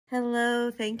Hello,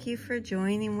 thank you for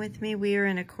joining with me. We are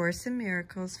in A Course in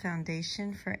Miracles,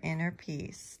 Foundation for Inner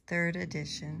Peace, 3rd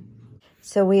edition.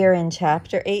 So we are in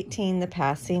Chapter 18, The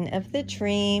Passing of the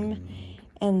Dream,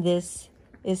 and this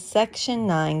is Section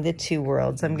 9, The Two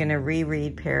Worlds. I'm going to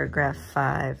reread paragraph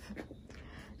 5.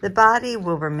 The body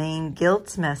will remain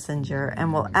guilt's messenger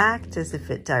and will act as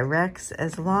if it directs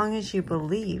as long as you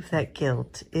believe that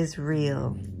guilt is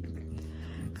real.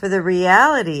 For the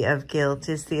reality of guilt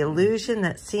is the illusion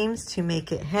that seems to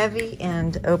make it heavy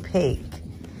and opaque,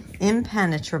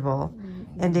 impenetrable,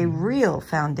 and a real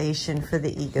foundation for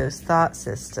the ego's thought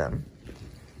system.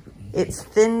 Its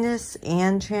thinness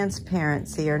and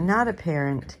transparency are not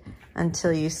apparent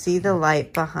until you see the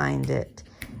light behind it,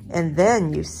 and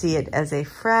then you see it as a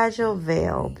fragile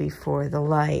veil before the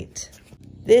light.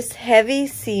 This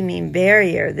heavy-seeming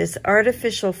barrier, this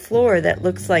artificial floor that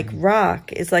looks like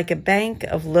rock, is like a bank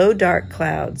of low dark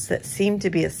clouds that seem to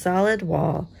be a solid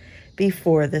wall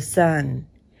before the sun.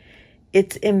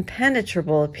 Its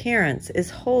impenetrable appearance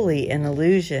is wholly an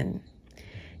illusion.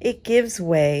 It gives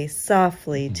way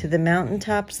softly to the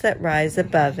mountaintops that rise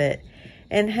above it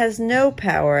and has no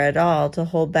power at all to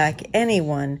hold back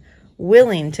anyone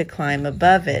willing to climb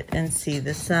above it and see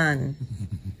the sun.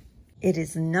 It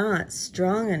is not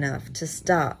strong enough to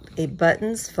stop a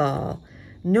button's fall,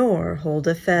 nor hold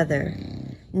a feather.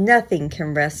 Nothing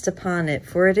can rest upon it,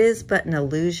 for it is but an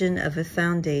illusion of a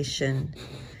foundation.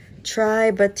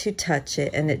 Try but to touch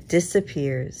it, and it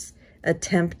disappears.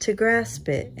 Attempt to grasp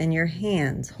it, and your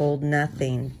hands hold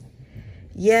nothing.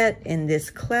 Yet in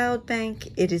this cloud bank,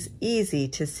 it is easy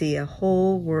to see a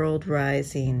whole world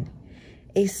rising.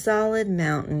 A solid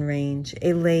mountain range,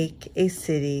 a lake, a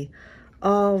city,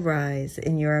 all rise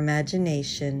in your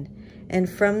imagination, and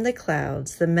from the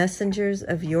clouds the messengers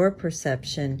of your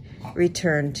perception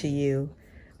return to you,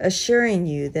 assuring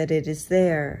you that it is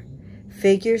there.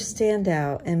 Figures stand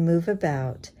out and move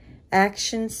about,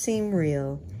 actions seem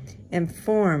real, and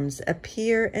forms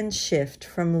appear and shift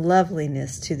from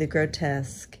loveliness to the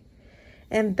grotesque.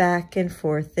 And back and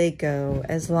forth they go,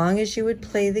 as long as you would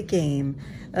play the game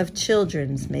of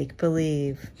children's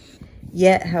make-believe.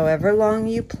 Yet, however long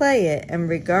you play it, and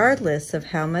regardless of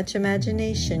how much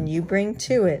imagination you bring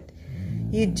to it,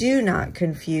 you do not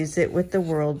confuse it with the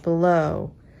world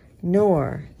below,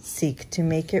 nor seek to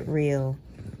make it real.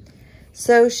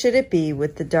 So should it be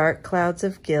with the dark clouds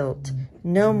of guilt,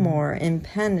 no more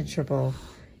impenetrable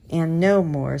and no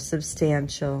more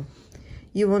substantial.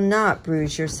 You will not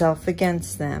bruise yourself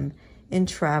against them in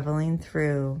traveling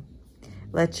through.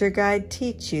 Let your guide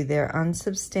teach you their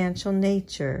unsubstantial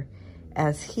nature,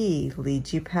 as he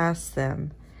leads you past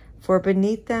them, for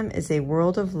beneath them is a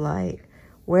world of light,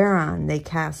 whereon they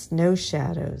cast no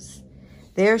shadows.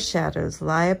 Their shadows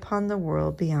lie upon the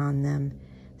world beyond them,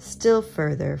 still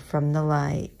further from the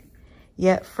light.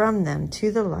 Yet from them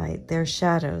to the light their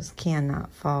shadows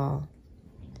cannot fall.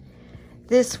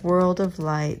 This world of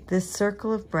light, this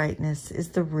circle of brightness,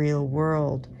 is the real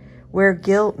world, where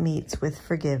guilt meets with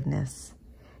forgiveness.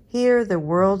 Here the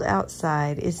world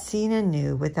outside is seen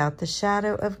anew without the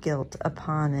shadow of guilt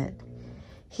upon it.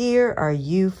 Here are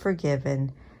you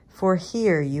forgiven, for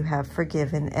here you have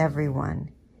forgiven everyone.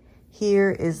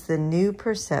 Here is the new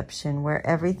perception where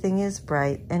everything is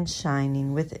bright and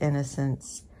shining with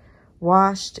innocence,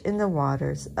 washed in the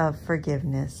waters of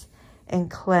forgiveness and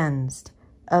cleansed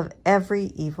of every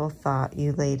evil thought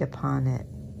you laid upon it.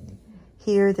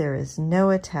 Here there is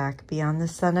no attack beyond the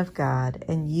Son of God,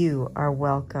 and you are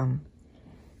welcome.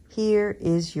 Here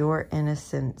is your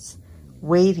innocence,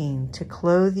 waiting to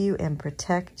clothe you and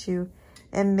protect you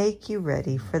and make you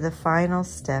ready for the final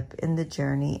step in the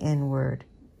journey inward.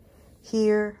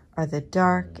 Here are the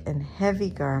dark and heavy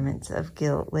garments of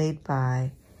guilt laid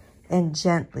by and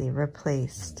gently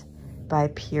replaced by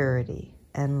purity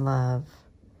and love.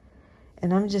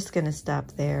 And I'm just going to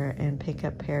stop there and pick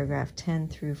up paragraph 10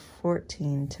 through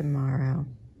 14 tomorrow.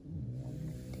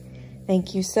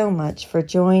 Thank you so much for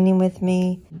joining with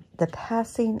me. The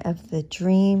Passing of the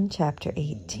Dream, Chapter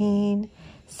 18,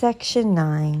 Section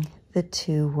 9, The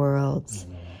Two Worlds.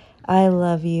 I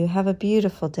love you. Have a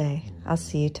beautiful day. I'll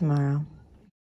see you tomorrow.